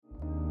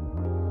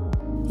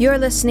You're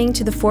listening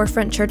to the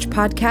Forefront Church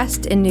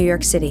podcast in New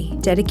York City,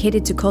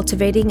 dedicated to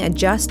cultivating a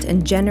just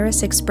and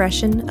generous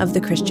expression of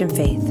the Christian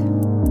faith.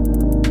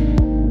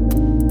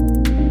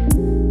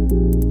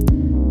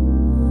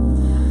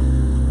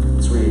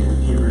 Let's read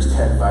Hebrews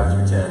 10,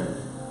 5 through 10.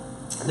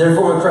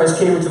 Therefore, when Christ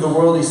came into the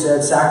world, he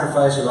said,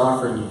 "Sacrifice and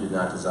offering you did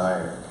not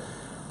desire,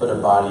 but a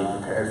body you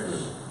prepared for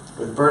me.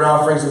 With burnt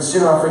offerings and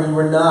sin offering you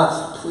were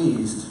not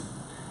pleased.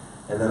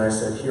 And then I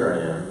said, Here I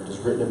am. It is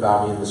written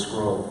about me in the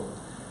scroll.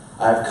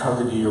 I have come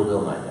to do your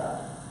will, my God."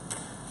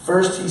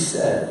 First he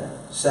said,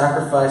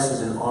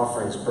 "Sacrifices and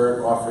offerings,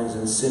 burnt offerings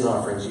and sin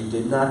offerings you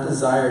did not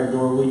desire,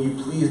 nor were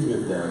you pleased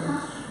with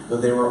them, though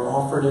they were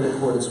offered in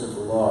accordance with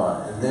the law."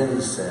 And then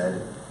he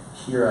said,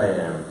 "Here I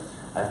am.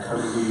 I've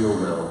come to do your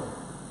will."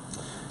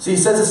 So he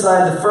sets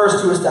aside the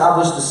first to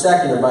establish the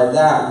second, and by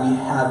that we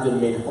have been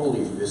made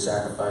holy through the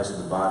sacrifice of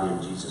the body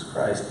of Jesus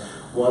Christ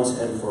once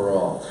and for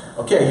all.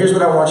 Okay, here's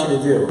what I want you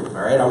to do.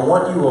 All right, I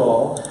want you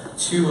all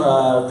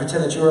to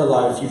pretend that you were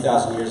alive a few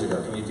thousand years ago.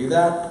 Can you do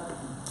that?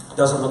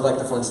 Doesn't look like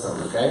the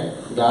Flintstones, okay?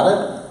 You got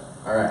it?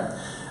 All right.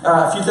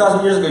 A few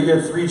thousand years ago, you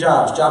had 3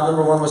 jobs. Job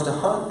number 1 was to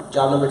hunt.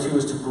 Job number 2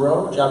 was to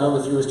grow. Job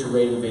number 3 was to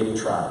raid invading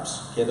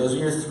tribes. Okay, those are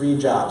your 3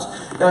 jobs.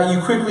 Now,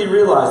 you quickly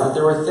realized that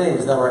there were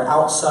things that were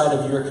outside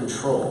of your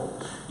control.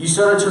 You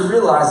started to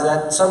realize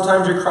that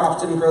sometimes your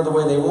crops didn't grow the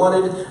way they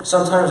wanted.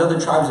 Sometimes other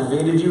tribes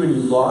invaded you and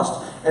you lost.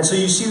 And so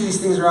you see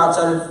these things are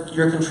outside of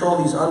your control,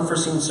 these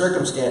unforeseen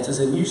circumstances,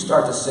 and you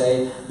start to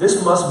say,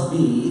 this must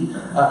be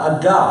a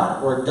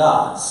god or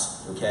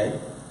gods. Okay?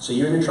 So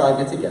you and your tribe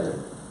get together.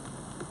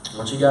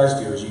 What you guys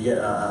do is you get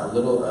a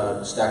little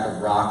stack of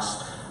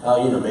rocks,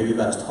 maybe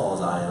about as tall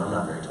as I am. I'm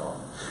not very tall.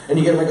 And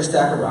you get like a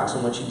stack of rocks,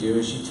 and what you do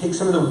is you take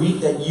some of the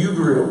wheat that you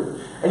grew,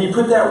 and you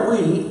put that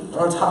wheat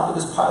on top of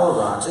this pile of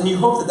rocks, and you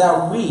hope that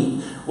that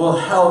wheat will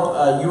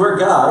help your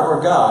god or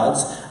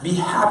gods be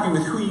happy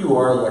with who you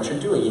are and what you're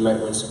doing. You might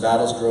win some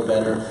battles, grow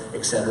better,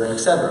 etc.,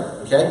 etc.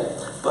 Okay?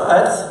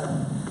 But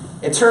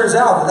it turns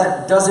out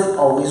that doesn't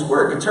always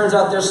work. It turns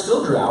out there's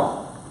still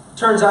drought. It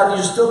turns out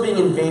you're still being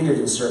invaded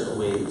in certain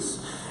ways.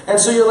 And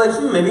so you're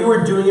like, maybe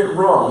we're doing it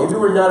wrong. Maybe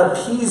we're not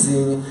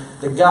appeasing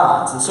the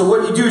gods. And so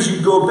what you do is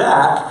you go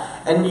back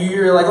and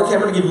you're like, okay,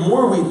 I'm going to give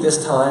more wheat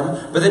this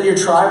time. But then your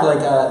tribe,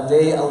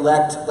 they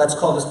elect, let's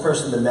call this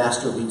person the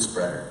master wheat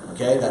spreader.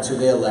 Okay, that's who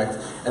they elect.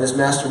 And this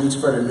master wheat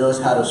spreader knows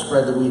how to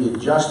spread the wheat in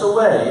just the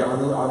way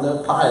on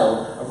the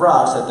pile of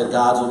rocks that the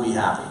gods will be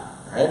happy.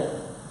 All right?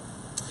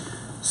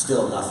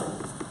 Still nothing.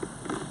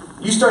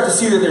 You start to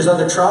see that there's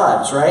other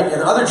tribes, right?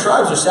 And other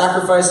tribes are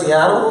sacrificing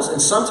animals,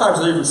 and sometimes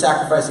they're even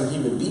sacrificing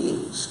human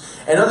beings.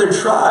 And other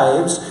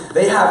tribes,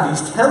 they have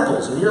these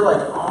temples, and you're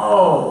like,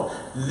 oh,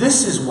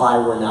 this is why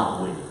we're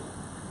not winning.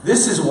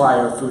 This is why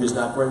our food is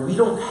not growing. We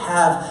don't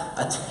have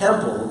a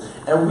temple,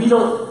 and we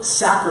don't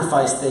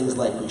sacrifice things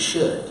like we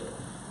should.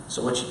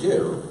 So what you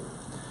do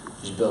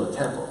is you build a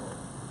temple.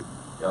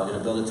 Y'all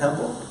gonna build a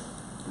temple?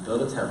 You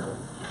build a temple.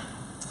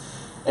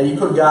 And you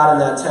put God in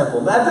that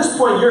temple. At this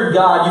point, your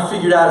God, you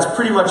figured out, is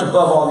pretty much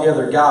above all the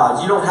other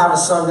gods. You don't have a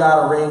sun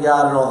god, a rain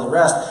god, and all the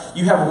rest.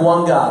 You have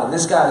one God, and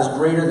this God is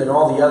greater than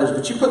all the others.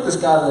 But you put this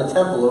God in the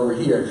temple over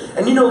here,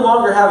 and you no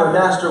longer have a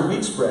master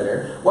wheat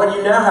spreader. What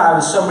you now have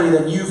is somebody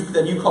that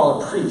you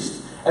call a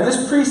priest. And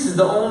this priest is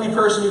the only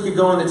person who could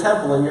go in the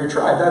temple in your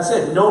tribe. That's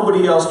it.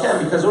 Nobody else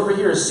can, because over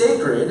here is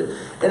sacred,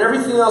 and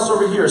everything else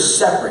over here is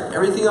separate.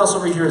 Everything else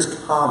over here is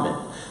common.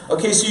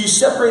 Okay, so you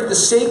separate the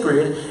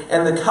sacred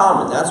and the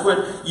common. That's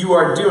what you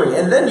are doing.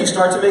 And then you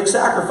start to make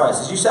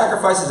sacrifices. You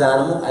sacrifice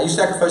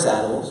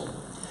animals.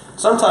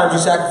 Sometimes you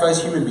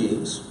sacrifice human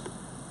beings.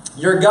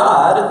 Your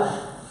God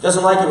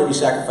doesn't like it when you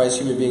sacrifice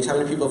human beings. How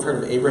many people have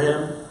heard of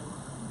Abraham?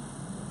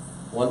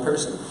 One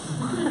person?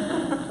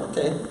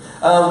 Okay.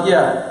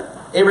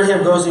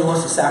 Abraham goes and he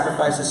wants to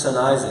sacrifice his son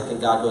Isaac,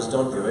 and God goes,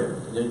 don't do it.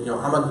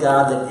 I'm a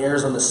God that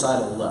errs on the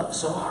side of love.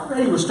 So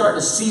already we're starting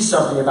to see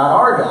something about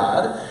our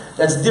God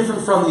that's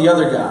different from the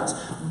other gods.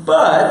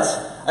 But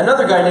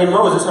another guy named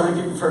Moses, how many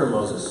people have heard of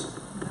Moses?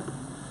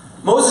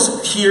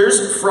 Moses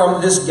hears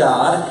from this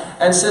God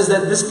and says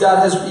that this God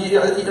has,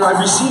 I've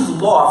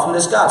received law from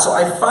this God. So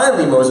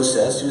Moses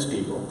says to his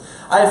people,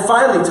 I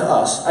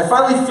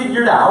finally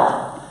figured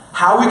out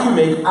how we can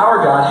make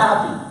our God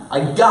happy. I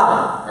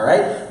got it, all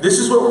right? This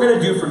is what we're going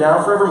to do for now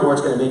and forevermore.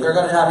 It's going to make our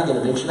God happy,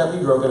 going to make sure that we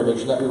grow, going to make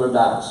sure that we win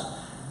battles.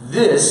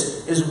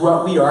 This is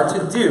what we are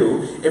to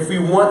do if we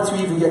want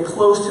to even get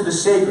close to the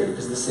sacred,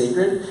 because the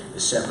sacred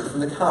is separate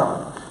from the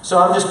common. So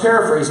I'm just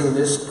paraphrasing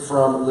this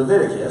from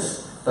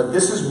Leviticus, but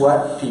this is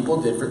what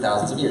people did for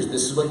thousands of years.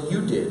 This is what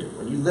you did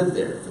when you lived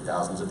there for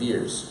thousands of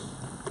years.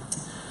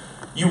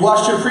 You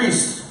washed your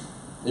priests.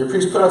 Your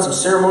priest put on some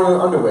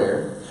ceremonial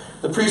underwear.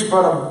 The priest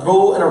brought a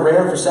bull and a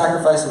ram for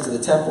sacrifice into the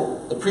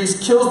temple. The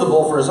priest kills the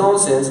bull for his own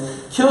sins,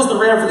 kills the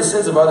ram for the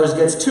sins of others,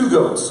 gets 2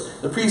 goats.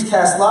 The priest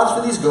casts lots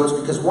for these goats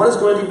because one is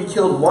going to be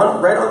killed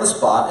right on the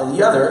spot, and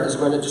the other is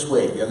going to just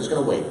wait. The other's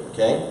going to wait,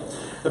 okay?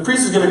 The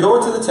priest is going to go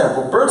into the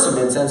temple, burn some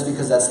incense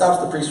because that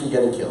stops the priest from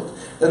getting killed.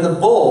 Then the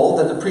bull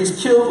that the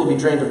priest killed will be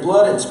drained of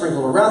blood and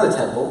sprinkled around the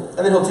temple.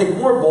 And then he'll take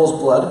more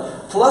bull's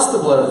blood, plus the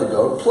blood of the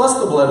goat, plus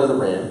the blood of the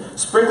ram,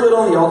 sprinkle it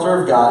on the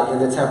altar of God in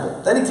the temple.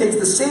 Then he takes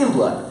the same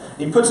blood,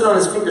 and he puts it on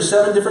his finger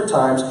 7 different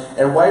times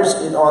and wipes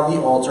it on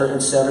the altar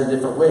in 7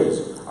 different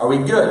ways. Are we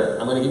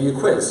good? I'm going to give you a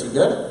quiz. You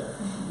good?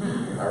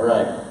 All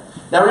right.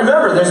 Now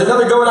remember, there's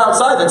another goat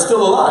outside that's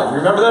still alive. You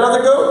remember that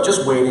other goat?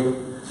 Just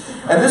waiting.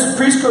 And this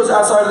priest goes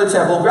outside of the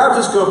temple, grabs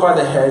this goat by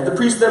the head. The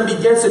priest then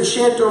begins to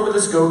chant over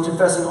this goat,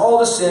 confessing all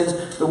the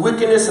sins, the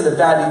wickedness, and the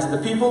bad deeds of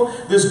the people.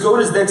 This goat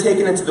is then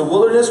taken into the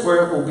wilderness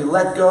where it will be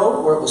let go,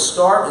 where it will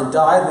starve and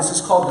die. This is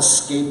called the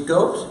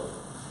scapegoat.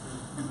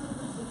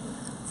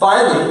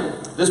 Finally,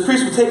 this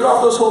priest will take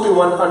off those holy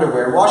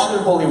underwear, wash it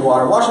in holy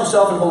water, wash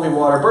himself in holy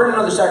water, burn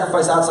another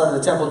sacrifice outside of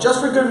the temple, just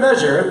for good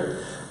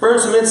measure, burn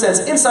some incense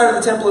inside of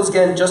the temple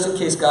again, just in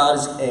case God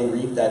is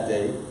angry that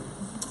day.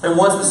 And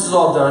once this is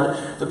all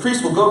done, the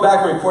priest will go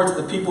back and report to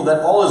the people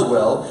that all is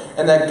well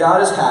and that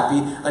God is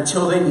happy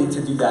until they need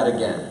to do that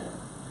again.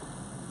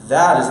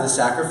 That is the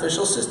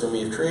sacrificial system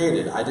we have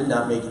created. I did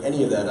not make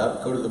any of that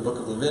up. Go to the book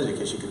of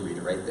Leviticus. You can read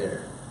it right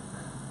there.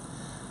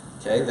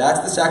 Okay, that's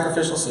the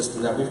sacrificial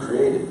system that we've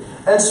created.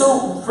 And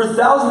so for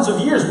thousands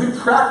of years, we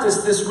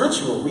practiced this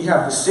ritual. We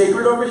have the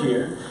sacred over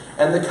here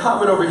and the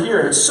common over here.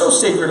 And it's so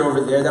sacred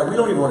over there that we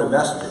don't even want to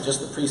mess with it.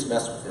 Just the priest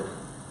mess with it.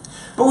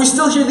 But we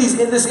still hear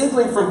this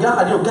inkling from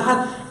God.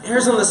 God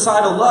errs on the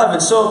side of love.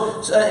 And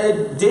so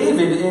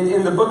David,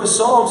 in the book of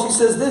Psalms, he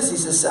says this. He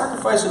says,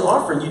 sacrifice and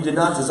offering you did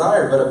not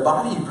desire, but a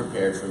body you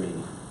prepared for me.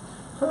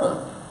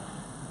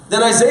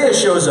 Then Isaiah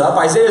shows up.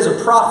 Isaiah is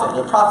a prophet.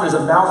 And a prophet is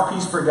a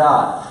mouthpiece for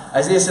God.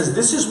 Isaiah says,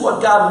 this is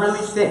what God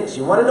really thinks.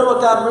 You want to know what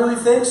God really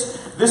thinks?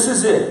 This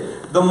is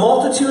it. The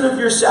multitude of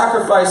your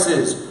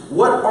sacrifices,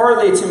 what are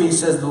they to me,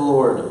 says the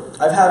Lord?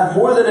 I've had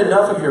more than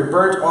enough of your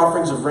burnt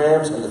offerings of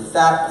rams and the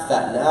fat of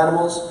fattened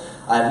animals.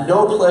 I have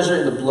no pleasure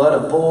in the blood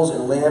of bulls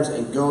and lambs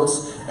and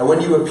goats. And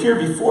when you appear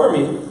before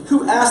me,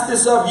 who asked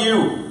this of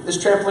you, this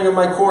trampling of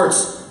my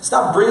courts?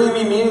 Stop bringing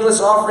me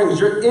meaningless offerings.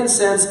 Your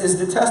incense is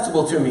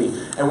detestable to me.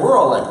 And we're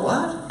all like,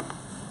 what?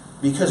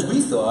 Because we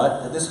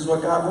thought that this is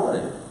what God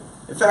wanted.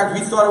 In fact,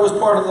 we thought it was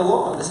part of the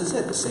law. This is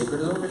it. The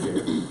sacred is over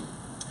here.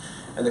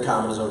 And the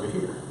common is over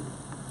here.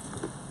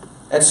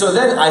 And so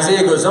then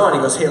Isaiah goes on. He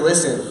goes, hey,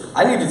 listen,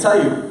 I need to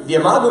tell you, the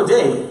Imago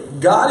Dei,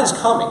 God is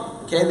coming.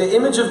 Okay, the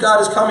image of God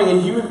is coming in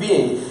human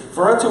being.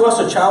 For unto us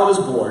a child is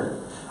born,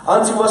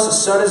 unto us a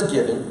son is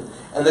given,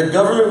 and the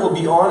government will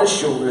be on his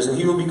shoulders, and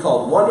he will be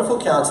called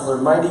Wonderful Counselor,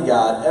 Mighty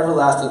God,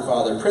 Everlasting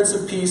Father, Prince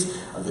of Peace.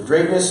 Of the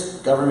greatness,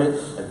 government,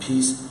 and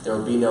peace, there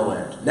will be no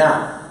end.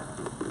 Now,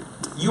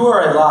 you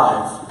are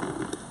alive,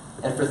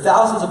 and for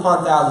thousands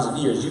upon thousands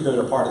of years, you've been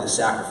a part of the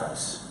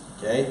sacrifice.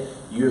 Okay,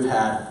 you have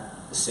had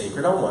the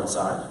sacred on one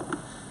side,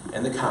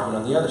 and the common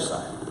on the other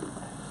side.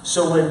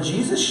 So when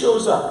Jesus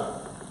shows up,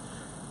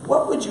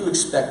 what would you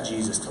expect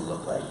Jesus to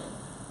look like?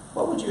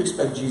 What would you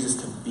expect Jesus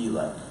to be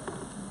like?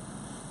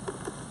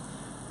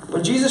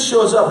 When Jesus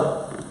shows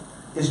up,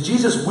 is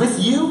Jesus with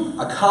you,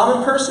 a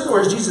common person, or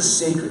is Jesus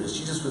sacred? Is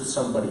Jesus with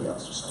somebody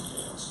else or something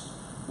else?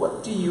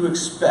 What do you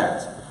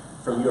expect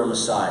from your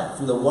Messiah,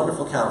 from the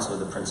Wonderful Counselor,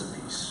 the Prince of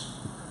Peace?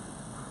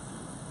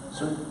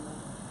 So,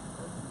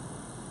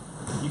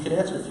 you can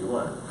answer if you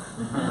want.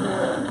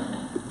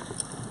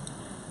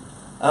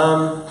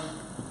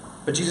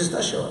 But Jesus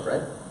does show up,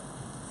 right?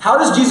 How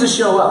does Jesus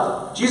show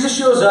up? Jesus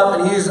shows up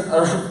and he's,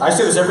 I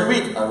say this every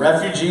week, a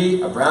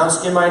refugee, a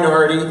brown-skinned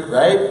minority,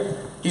 right?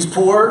 He's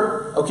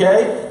poor,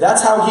 okay?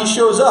 That's how he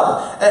shows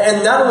up.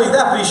 And not only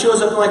that, but he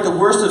shows up in like the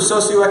worst of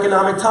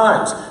socioeconomic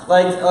times.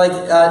 Like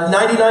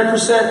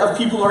 99% of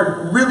people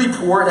are really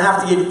poor and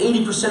have to give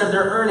 80% of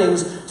their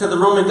earnings to the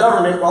Roman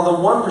government, while the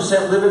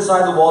 1% live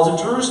inside the walls of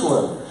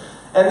Jerusalem.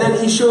 And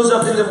then he shows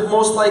up in the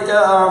most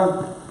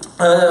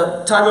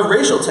time of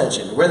racial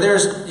tension, where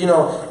there's,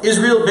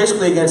 Israel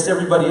basically against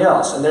everybody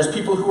else. And there's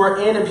people who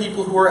are in and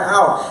people who are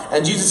out.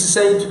 And Jesus is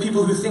saying to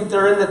people who think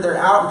they're in that they're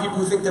out, and people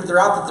who think that they're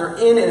out that they're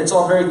in, and it's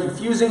all very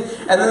confusing.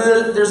 And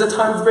then there's a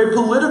time of very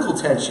political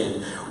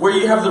tension, where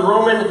you have the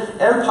Roman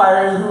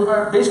Empire who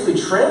are basically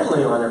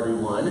trampling on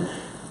everyone.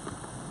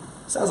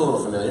 Sounds a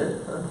little familiar,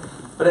 huh?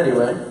 But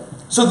anyway.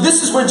 So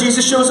this is when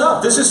Jesus shows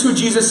up. This is who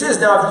Jesus is.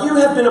 Now, if you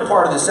have been a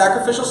part of the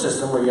sacrificial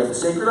system where you have the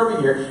sacred over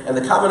here and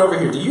the common over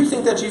here, do you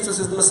think that Jesus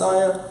is the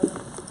Messiah?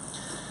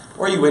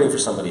 Or are you waiting for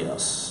somebody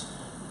else?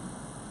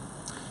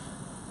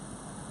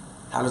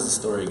 How does the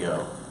story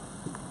go?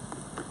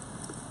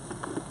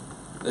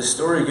 The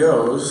story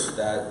goes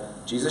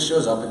that Jesus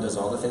shows up and does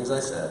all the things I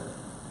said.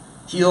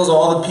 Heals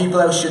all the people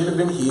that shouldn't have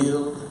been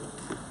healed.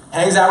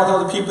 Hangs out with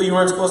all the people you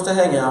weren't supposed to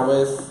hang out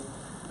with.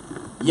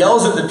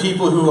 Yells at the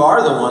people who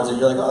are the ones that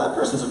you're like, oh, that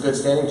person's of good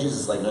standing. Jesus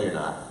is like, no, you're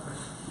not.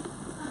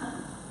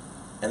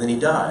 And then he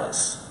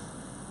dies.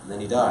 And then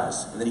he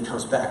dies. And then he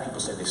comes back. People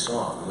say they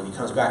saw him. And when he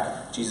comes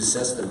back, Jesus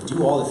says to them,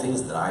 do all the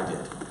things that I did.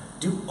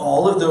 Do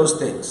all of those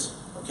things.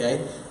 Okay?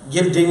 okay?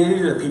 Give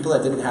dignity to the people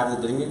that didn't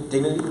have the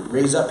dignity.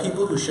 Raise up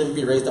people who shouldn't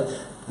be raised up.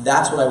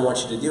 That's what I want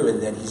you to do.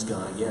 And then he's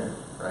gone again,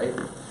 right?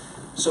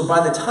 So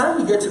by the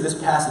time we get to this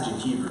passage in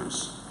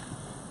Hebrews,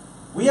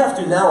 we have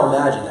to now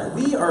imagine that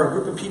we are a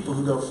group of people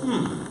who go,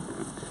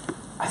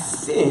 I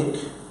think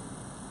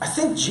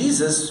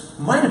Jesus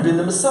might have been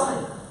the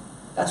Messiah.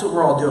 That's what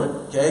we're all doing,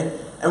 okay?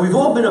 And we've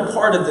all been a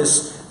part of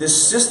this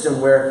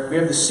system where we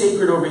have the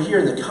sacred over here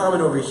and the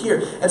common over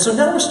here. And so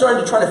now we're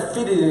starting to try to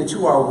fit it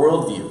into our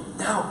worldview.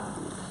 Now,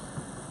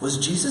 was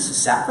Jesus a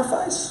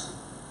sacrifice?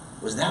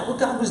 Was that what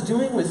God was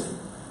doing with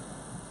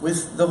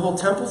the whole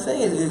temple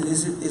thing?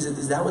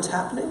 Is that what's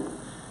happening?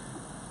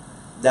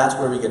 That's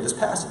where we get this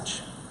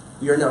passage.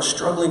 We are now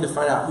struggling to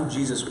find out who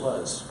Jesus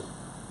was.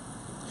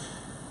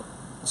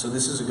 So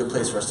this is a good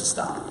place for us to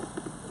stop.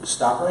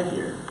 Stop right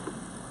here.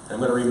 And I'm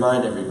going to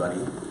remind everybody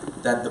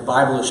that the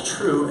Bible is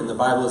true and the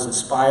Bible is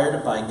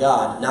inspired by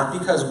God, not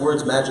because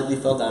words magically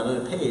fell down on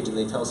a page and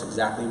they tell us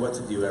exactly what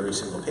to do every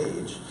single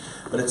page,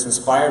 but it's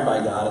inspired by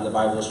God and the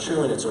Bible is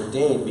true and it's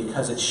ordained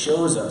because it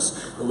shows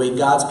us the way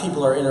God's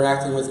people are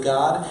interacting with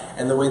God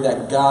and the way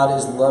that God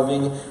is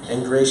loving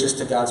and gracious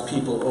to God's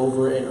people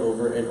over and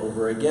over and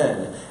over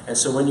again. And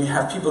so when you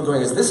have people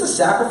going, is this a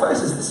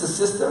sacrifice? Is this a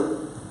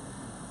system?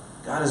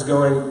 God is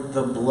going,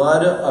 the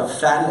blood of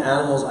fattened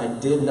animals I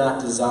did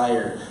not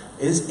desire.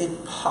 Is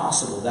it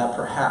possible that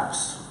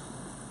perhaps,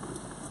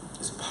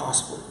 is it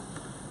possible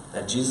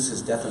that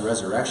Jesus' death and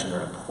resurrection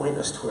are to point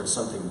us towards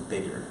something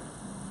bigger?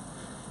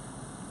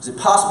 Is it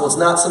possible it's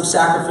not some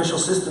sacrificial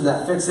system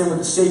that fits in with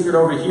the sacred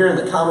over here and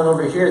the common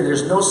over here?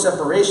 There's no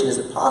separation. Is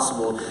it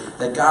possible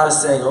that God is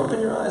saying,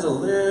 open your eyes a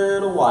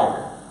little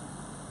wider?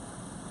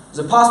 Is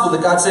it possible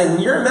that God's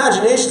saying, your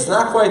imagination's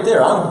not quite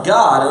there. I'm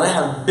God, and I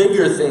have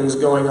bigger things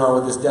going on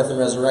with this death and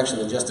resurrection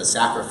than just a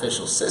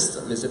sacrificial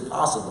system? Is it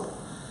possible?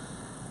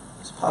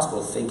 It's possible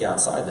to think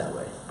outside that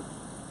way.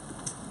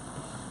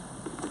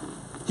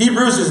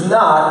 Hebrews is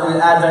not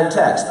an Advent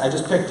text. I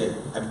just picked it.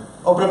 I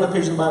opened up the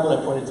page of the Bible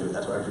and I pointed to it.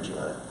 That's why I'm preaching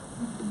on it.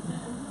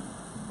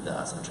 No,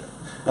 that's not true.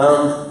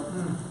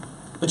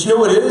 But you know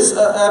what is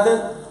an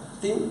Advent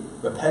theme?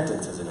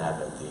 Repentance is an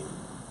Advent theme.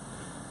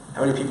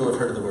 How many people have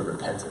heard of the word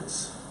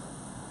repentance?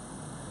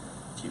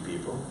 A few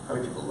people. How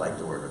many people like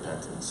the word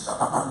repentance?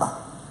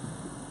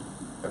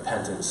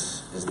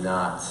 Repentance is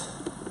not,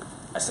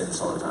 I say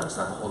this all the time, it's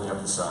not holding up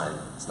the sign.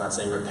 It's not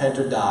saying repent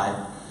or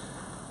die.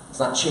 It's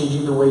not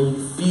changing the way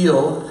you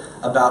feel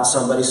about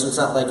somebody. So it's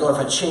not like, oh, if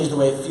I change the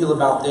way I feel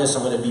about this,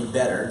 I'm going to be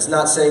better. It's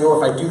not saying,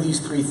 oh, if I do these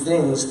 3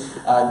 things,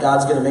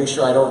 God's going to make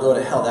sure I don't go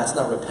to hell. That's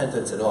not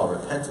repentance at all.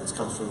 Repentance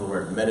comes from the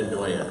word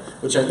metanoia,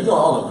 which you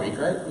all know Greek,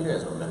 right? You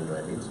guys know what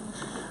metanoia means.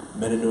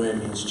 Metanoia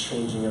means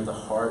changing of the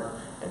heart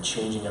and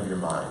changing of your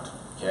mind.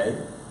 Okay?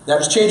 Now,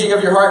 does changing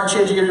of your heart and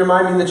changing of your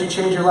mind mean that you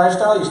change your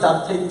lifestyle? You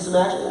stop taking some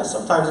action? Yes,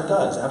 sometimes it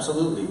does.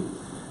 Absolutely.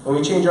 When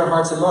we change our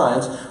hearts and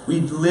minds, we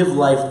live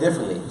life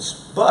differently.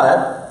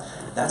 But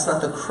that's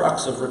not the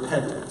crux of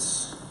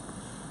repentance.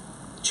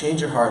 Change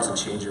your hearts and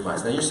change your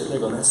minds. Now, you're sitting there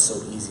going, that's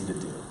so easy to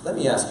do. Let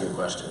me ask you a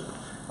question.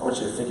 I want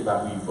you to think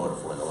about who you voted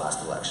for in the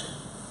last election.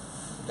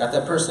 Got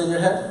that person in your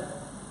head?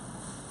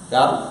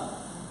 Got him?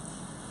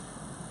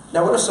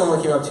 Now, what if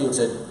someone came up to you and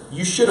said,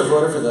 you should have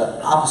voted for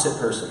the opposite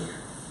person?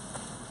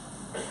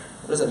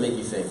 What does that make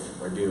you think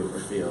or do or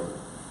feel?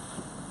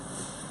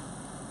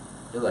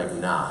 You're like,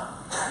 nah.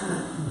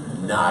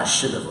 Nah, I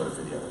shouldn't have voted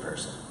for the other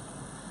person.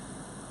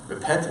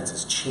 Repentance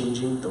is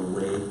changing the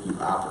way you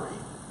operate.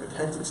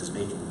 Repentance is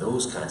making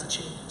those kinds of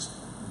changes.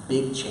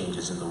 Big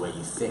changes in the way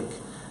you think,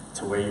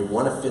 to where your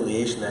one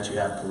affiliation that you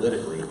have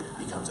politically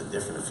becomes a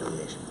different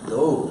affiliation.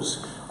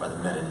 Those are the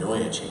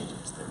metanoia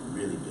changes. They're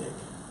really big.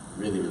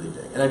 Really, really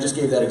big. And I just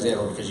gave that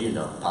example because you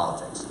know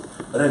politics.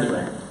 But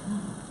anyway,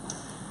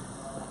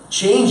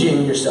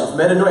 changing yourself,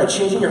 metanoia,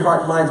 changing your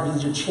heart and mind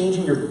means you're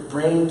changing your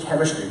brain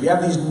chemistry. We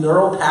have these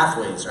neural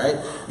pathways, right?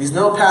 These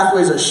neural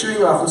pathways are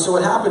shooting off, and so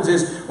what happens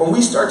is when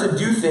we start to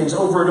do things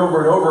over and over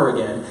and over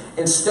again,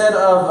 instead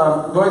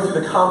of going through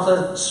the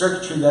complex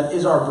circuitry that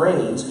is our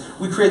brains,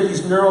 we create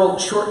these neural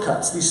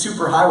shortcuts, these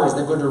superhighways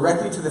that go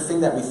directly to the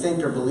thing that we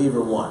think or believe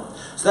or want.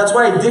 So that's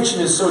why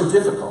addiction is so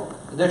difficult.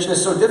 Addiction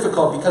is so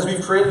difficult because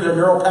we've created a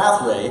neural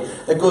pathway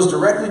that goes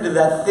directly to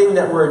that thing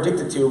that we're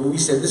addicted to, and we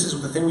say, this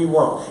is the thing we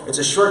want. It's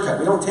a shortcut.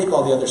 We don't take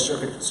all the other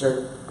circuitous,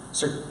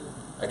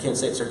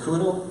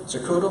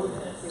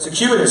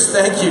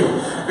 thank you.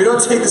 We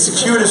don't take the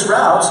circuitous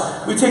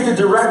routes. We take the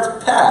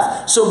direct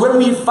path. So when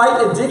we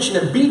fight addiction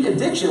and beat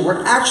addiction,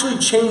 we're actually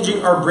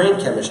changing our brain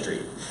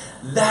chemistry.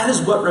 That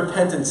is what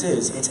repentance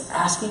is. It's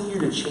asking you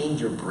to change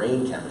your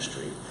brain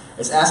chemistry.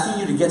 It's asking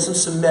you to get some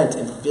cement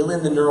and fill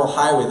in the neural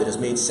highway that has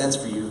made sense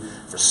for you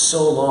for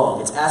so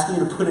long. It's asking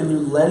you to put in new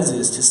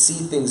lenses to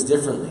see things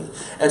differently.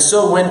 And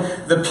so when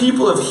the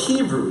people of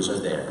Hebrews are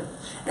there,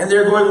 And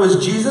they're going,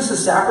 was Jesus a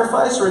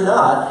sacrifice or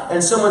not?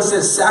 And someone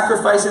says,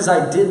 sacrifices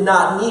I did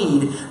not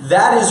need.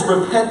 That is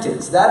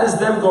repentance. That is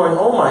them going,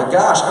 oh my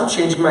gosh, I'm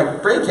changing my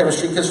brain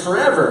chemistry because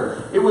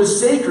forever it was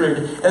sacred.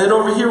 And then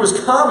over here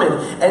was common.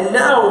 And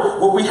now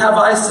what we have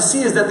eyes to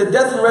see is that the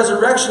death and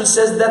resurrection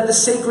says that the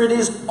sacred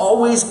is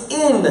always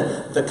in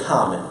the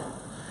common.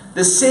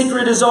 The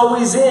sacred is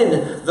always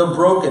in the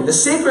broken. The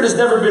sacred has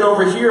never been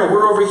over here, and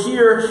we're over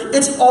here.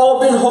 It's all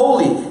been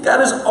holy. God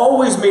has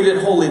always made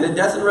it holy. The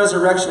death and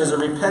resurrection is a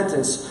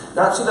repentance,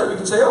 not so that we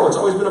can say, oh, it's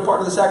always been a part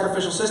of the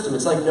sacrificial system.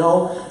 It's like,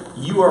 no,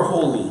 you are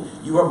holy.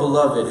 You are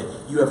beloved.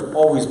 You have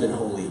always been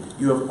holy.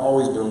 You have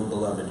always been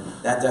beloved.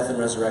 That death and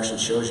resurrection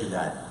shows you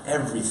that.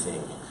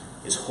 Everything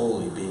is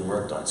holy being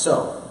worked on.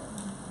 So,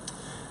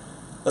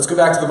 let's go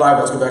back to the Bible.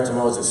 Let's go back to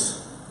Moses.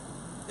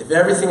 If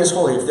everything is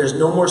holy, if there's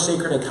no more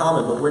sacred in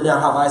common, but we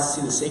now have eyes to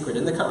see the sacred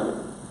in the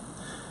common.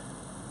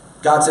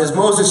 God says,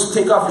 Moses,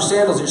 take off your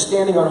sandals. You're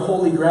standing on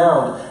holy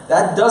ground.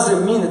 That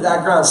doesn't mean that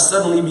that ground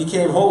suddenly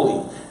became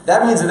holy.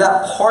 That means that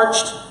that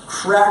parched,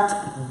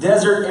 cracked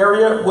desert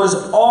area was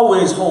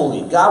always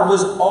holy. God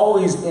was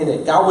always in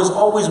it. God was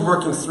always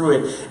working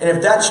through it. And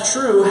if that's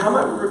true, how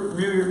might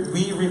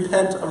we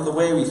repent of the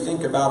way we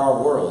think about our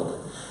world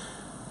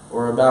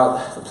or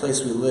about the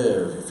place we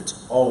live if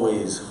it's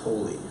always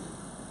holy?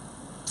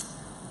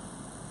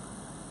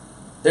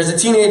 There's a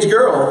teenage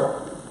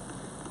girl.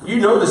 You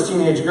know this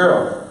teenage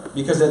girl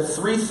because at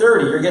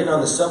 3:30 you're getting on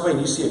the subway and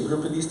you see a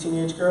group of these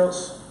teenage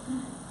girls.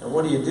 And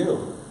what do? You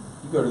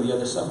go to the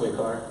other subway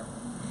car.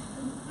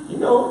 You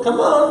know,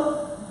 come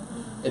on.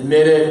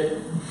 Admit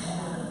it.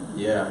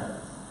 Yeah.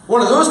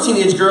 One of those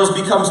teenage girls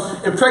becomes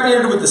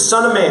impregnated with the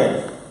Son of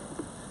Man.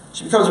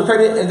 She becomes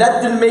impregnated, and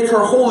that didn't make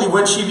her holy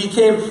when she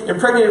became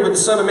impregnated with the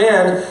Son of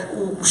Man.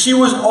 She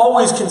was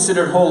always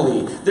considered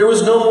holy. There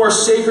was no more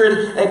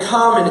sacred and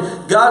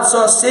common. God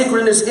saw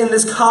sacredness in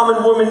this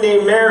common woman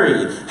named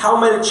Mary. How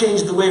might it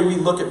change the way we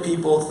look at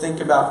people, think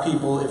about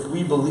people, if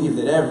we believe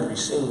that every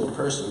single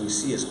person we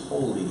see as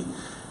holy,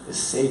 is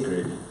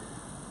sacred,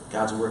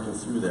 God's working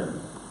through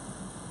them?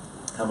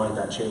 How might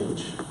that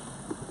change?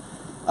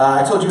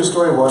 I told you a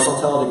story once. I'll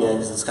tell it again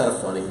because it's kind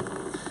of funny.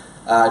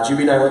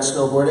 Juby and I went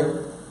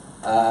snowboarding.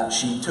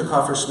 She took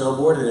off her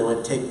snowboard and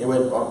it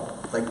went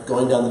like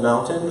going down the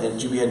mountain, and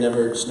Juby had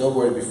never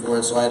snowboarded before,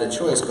 and so I had a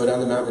choice: go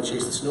down the mountain and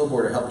chase the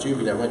snowboard, or help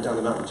Juby. And I went down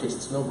the mountain and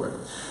chased the snowboard.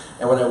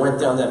 And when I went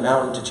down that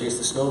mountain to chase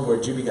the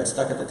snowboard, Juby got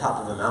stuck at the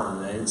top of the mountain,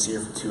 and I didn't see her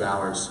for 2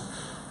 hours.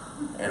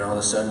 And all of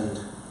a sudden,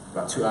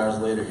 about 2 hours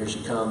later, here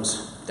she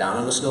comes, down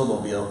on a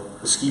snowmobile,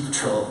 the ski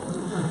patrol,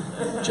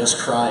 just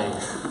crying.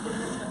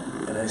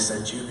 And I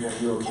said, Juby,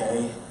 are you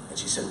okay? And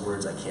she said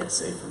words I can't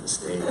say from the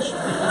stage.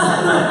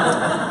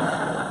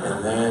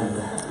 And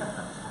then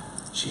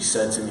she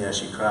said to me as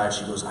she cried,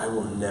 she goes, I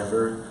will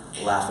never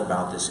laugh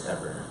about this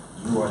ever.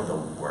 You are the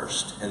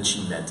worst. And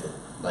she meant it.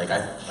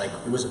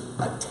 It was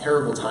a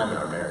terrible time in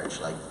our marriage.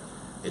 Like,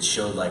 it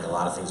showed like a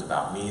lot of things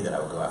about me, that I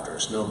would go after her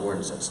snowboard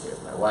instead of stay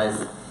with my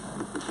wife.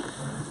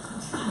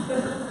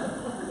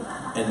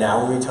 And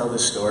now when we tell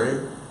this story,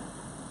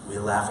 we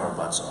laugh our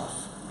butts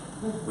off.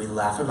 We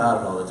laugh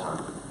about it all the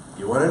time.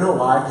 You want to know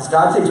why? Because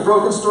God takes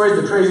broken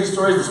stories, the crazy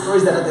stories, the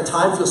stories that at the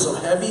time feel so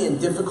heavy and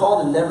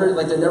difficult and they're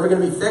never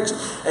going to be fixed.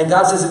 And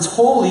God says, it's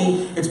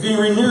holy, it's being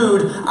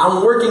renewed,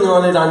 I'm working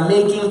on it, I'm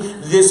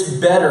making this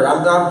better.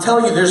 I'm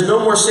telling you, there's no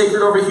more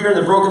sacred over here and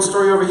the broken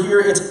story over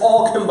here. It's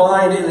all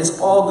combined and it's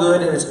all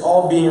good and it's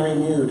all being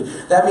renewed.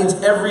 That means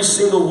every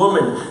single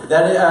woman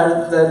that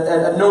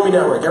at Nomi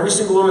Network, every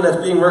single woman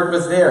that's being worked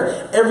with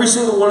there, every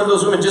single one of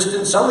those women just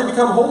didn't suddenly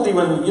become holy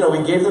when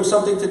we gave them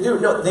something to do.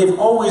 No, they've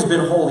always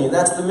been holy, and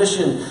that's the mission.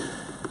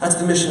 That's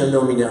the mission of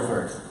Nomi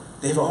Network.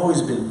 They've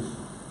always been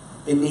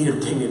in need of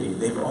dignity.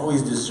 They've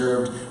always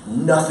deserved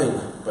nothing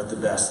but the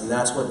best. And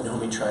that's what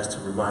Nomi tries to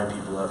remind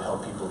people of,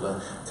 help people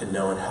to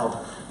know, and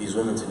help these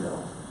women to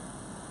know.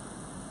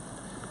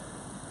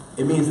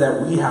 It means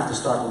that we have to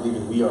start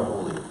believing we are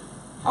holy.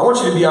 I want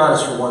you to be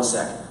honest for 1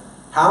 second.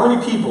 How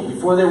many people,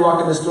 before they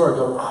walk in this door,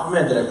 go, oh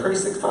man, did I pray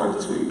 6 times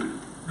this week?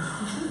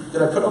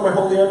 Did I put on my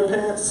holy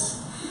underpants?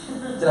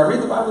 Did I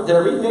read the Bible? Did I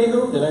read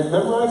Nahum? Did I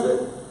memorize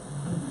it?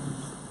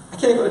 I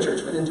can't go to church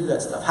if I didn't do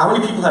that stuff. How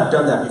many people have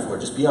done that before?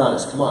 Just be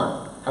honest. Come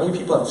on. How many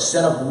people have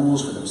set up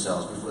rules for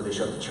themselves before they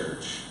show up to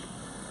church?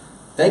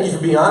 Thank you for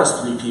being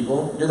honest, 3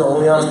 people. You're the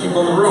only honest people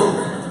in the room.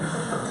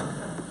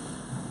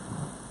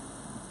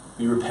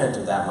 We repent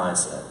of that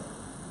mindset.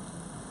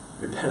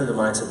 Repent of the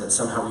mindset that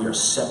somehow we are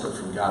separate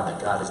from God, that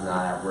God is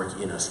not at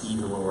work in us,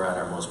 even when we're at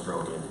our most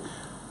broken,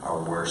 our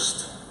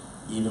worst.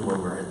 Even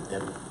when we're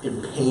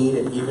in pain,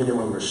 and even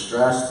when we're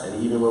stressed,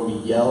 and even when we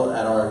yell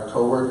at our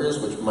coworkers,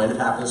 which might have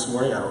happened this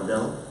morning, I don't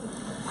know.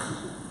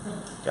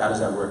 God is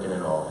at work in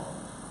it all.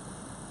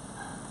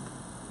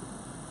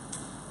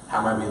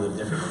 How might we live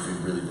differently if we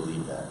really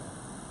believe that?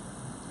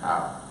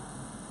 How?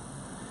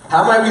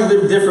 How might we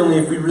live differently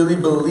if we really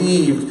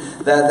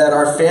believed that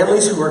our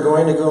families who are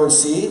going to go and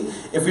see,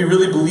 if we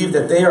really believe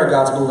that they are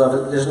God's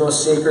beloved, there's no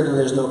sacred and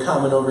there's no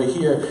common over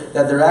here,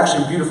 that they're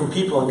actually beautiful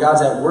people and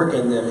God's at work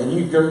in them, and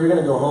you're going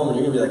to go home and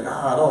you're going to be like,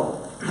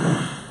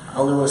 I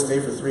only want to stay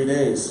for 3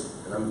 days,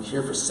 and I'm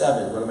here for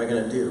 7. What am I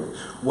going to do?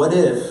 What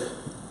if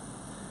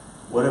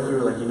we were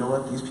like, you know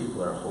what? These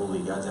people are holy.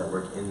 God's at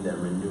work in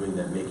them, renewing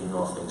them, making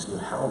all things new.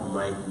 How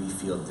might we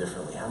feel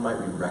differently? How might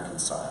we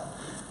reconcile?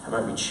 How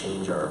might we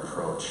change our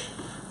approach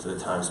to the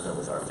time spent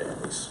with our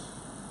families?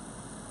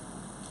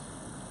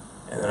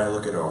 And then I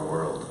look at our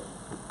world,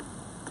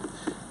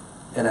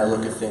 and I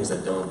look at things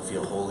that don't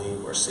feel holy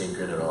or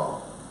sacred at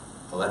all.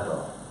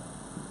 Aleppo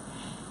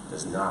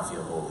does not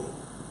feel holy,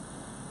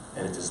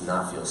 and it does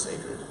not feel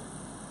sacred,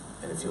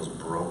 and it feels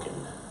broken.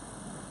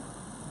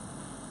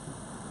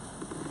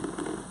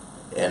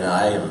 And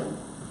I am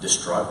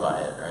distraught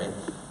by it, right?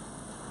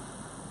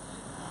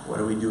 What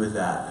do we do with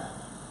that?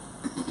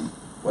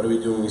 What do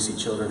we do when we see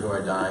children who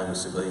are dying,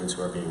 civilians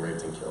who are being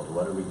raped and killed?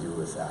 What do we do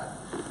with that?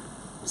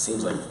 It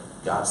seems like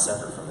God's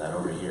separate from that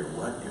over here.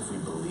 What if we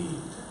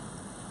believed?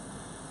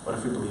 What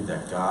if we believed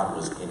that God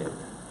was in it?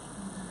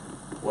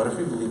 What if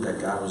we believed that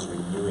God was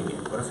renewing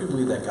it? What if we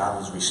believed that God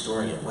was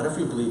restoring it? What if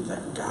we believed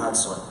that God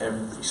saw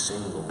every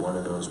single one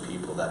of those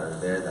people that are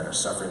there, that are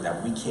suffering,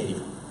 that we can't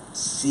even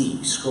see?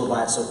 We scroll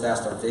by it so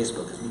fast on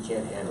Facebook because we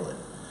can't handle it.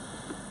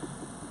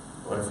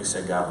 What if we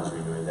said God was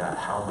renewing that?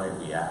 How might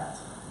we act?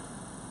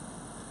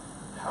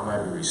 How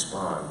might we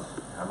respond?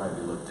 How might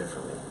we look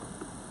differently?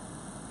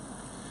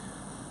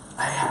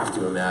 I have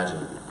to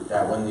imagine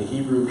that when the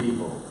Hebrew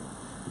people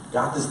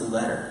got this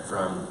letter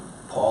from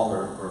Paul,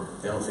 or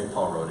they don't think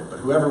Paul wrote it, but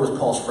whoever was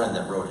Paul's friend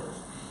that wrote it,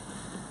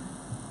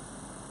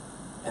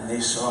 and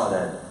they saw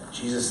that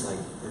Jesus, like,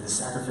 the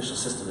sacrificial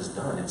system is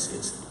done. It's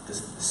the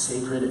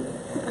sacred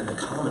and the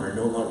common are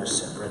no longer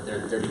separate.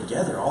 They're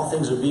together. All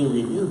things are being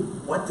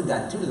renewed. What did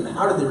that do to them?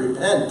 How did they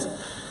repent?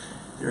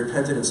 They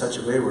repented in such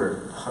a way where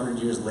 100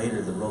 years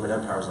later, the Roman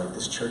Empire was like,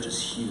 this church is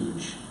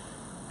huge,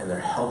 and they're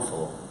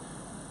helpful,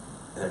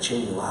 and they're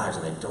changing lives,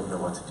 and they don't know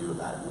what to do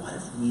about it. What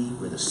if we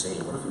were the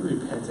same? What if we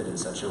repented in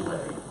such a way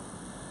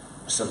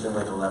where something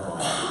like Aleppo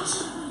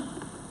happens,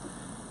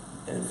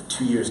 and in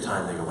 2 years'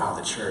 time, they go, wow,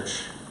 the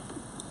church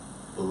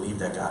believed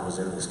that God was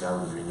in this,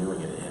 God was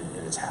renewing it,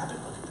 and it's happened.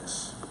 Look at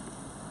this.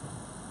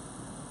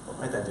 What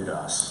might that do to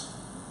us?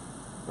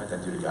 What might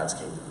that do to God's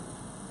kingdom?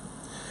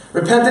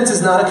 Repentance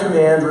is not a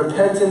command.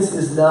 Repentance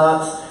is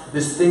not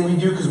this thing we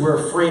do because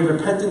we're afraid.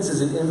 Repentance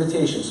is an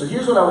invitation. So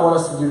here's what I want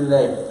us to do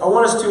today. I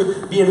want us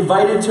to be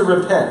invited to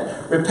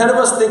repent. Repent of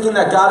us thinking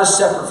that God is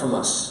separate from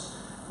us.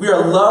 We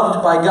are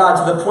loved by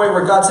God to the point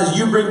where God says,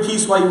 you bring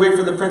peace while you wait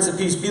for the Prince of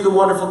Peace. Be the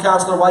wonderful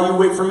counselor while you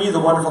wait for me, the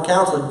wonderful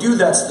counselor. Do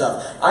that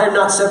stuff. I am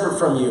not separate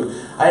from you.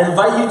 I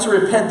invite you to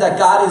repent that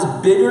God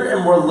is bigger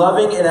and more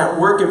loving and at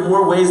work in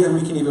more ways than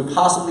we can even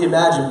possibly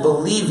imagine.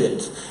 Believe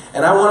it.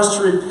 And I want us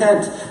to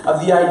repent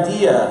of the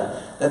idea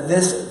that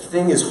this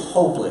thing is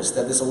hopeless,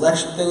 that this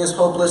election thing is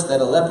hopeless, that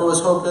Aleppo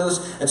is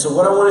hopeless. And so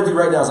what I want to do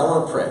right now is I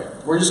want to pray.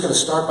 We're just going to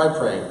start by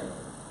praying.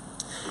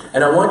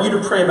 And I want you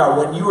to pray about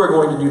what you are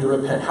going to do to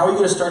repent. How are you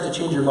going to start to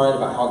change your mind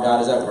about how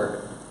God is at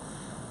work?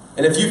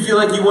 And if you feel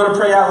like you want to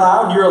pray out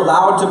loud, you're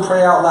allowed to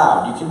pray out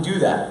loud. You can do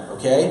that,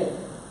 okay?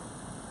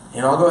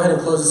 And I'll go ahead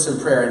and close this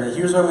in prayer. And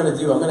here's what I'm going to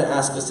do. I'm going to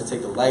ask us to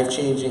take the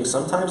life-changing,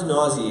 sometimes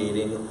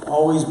nauseating,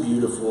 always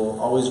beautiful,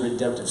 always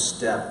redemptive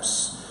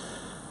steps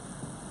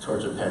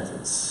towards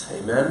repentance.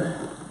 Amen?